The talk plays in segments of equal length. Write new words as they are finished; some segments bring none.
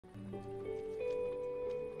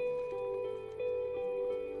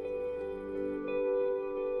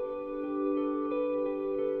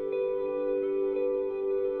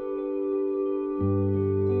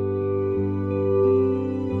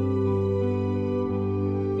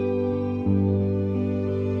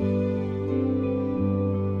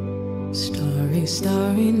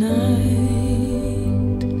starry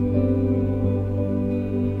night.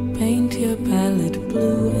 Paint your palette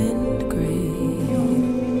blue and gray.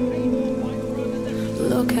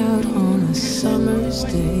 Look out on a summer's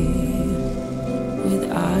day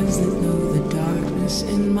with eyes that know the darkness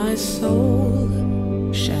in my soul.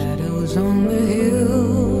 Shadows on the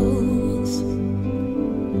hills.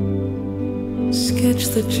 Sketch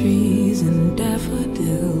the trees and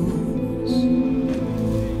daffodils.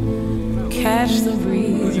 Catch the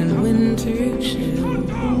breeze and winter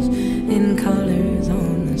chills in colors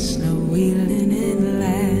on the snowy linen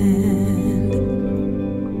land.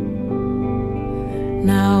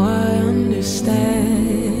 Now I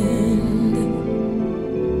understand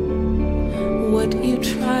what you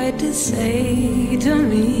tried to say to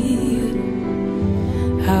me,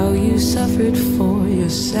 how you suffered for your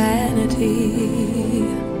sanity,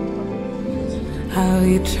 how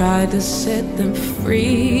you tried to set them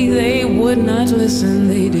free. They would not listen,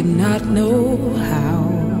 they did not know how.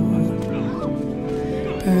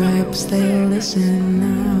 Perhaps they'll listen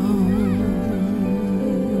now.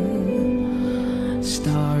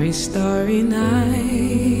 Starry, starry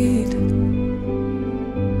night.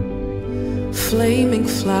 Flaming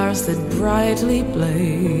flowers that brightly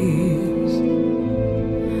blaze.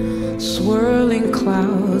 Swirling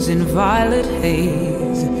clouds in violet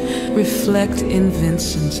haze reflect in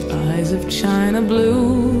Vincent's eyes of china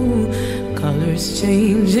blue, colors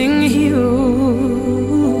changing hue.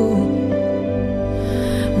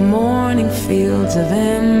 Morning fields of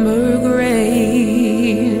amber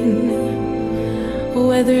grain,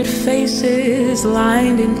 weathered faces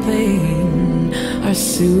lined in pain are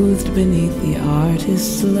soothed beneath the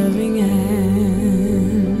artist's loving hand.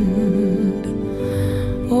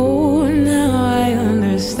 Oh, now I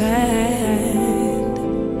understand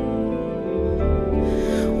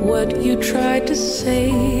what you tried to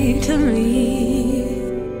say to me,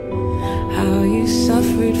 how you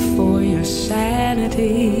suffered for your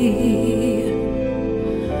sanity,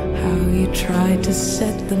 how you tried to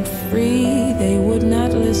set them free. They would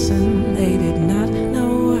not listen, they did not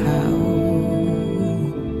know how.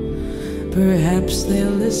 Perhaps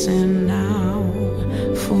they'll listen now,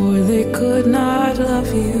 for they could not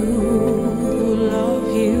love you,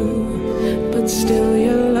 but still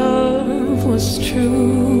your love was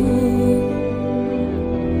true.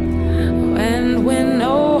 And when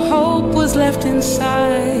no hope was left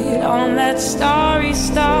inside on that starry,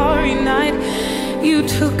 starry night, you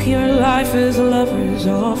took your life as lovers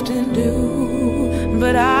often do.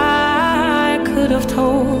 But I could have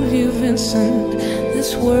told you, Vincent,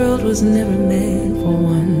 this world was never meant for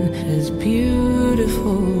one as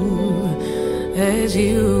beautiful as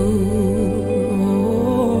you.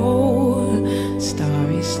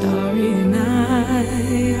 Starry, starry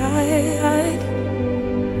night.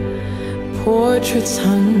 Portraits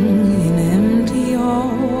hung in empty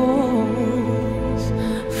halls,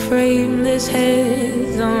 frameless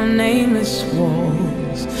heads on nameless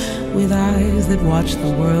walls, with eyes that watch the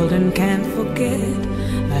world and can't forget,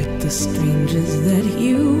 like the strangers that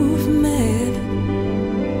you've met.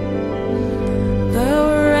 The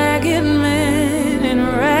ragged men in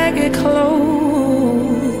ragged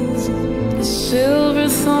clothes, the silver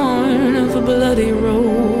thorn of a bloody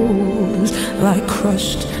rose, like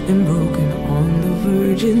crushed and broken on the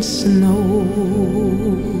virgin snow.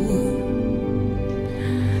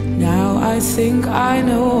 Now I think I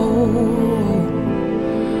know,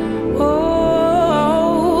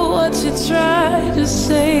 oh, what you tried to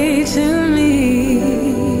say to me,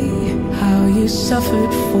 how you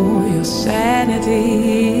suffered for your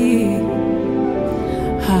sanity,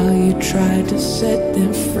 how you tried to set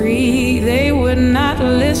them free. They would not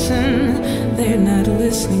listen, they're not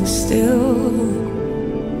listening still.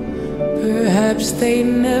 Perhaps they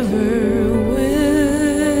never will.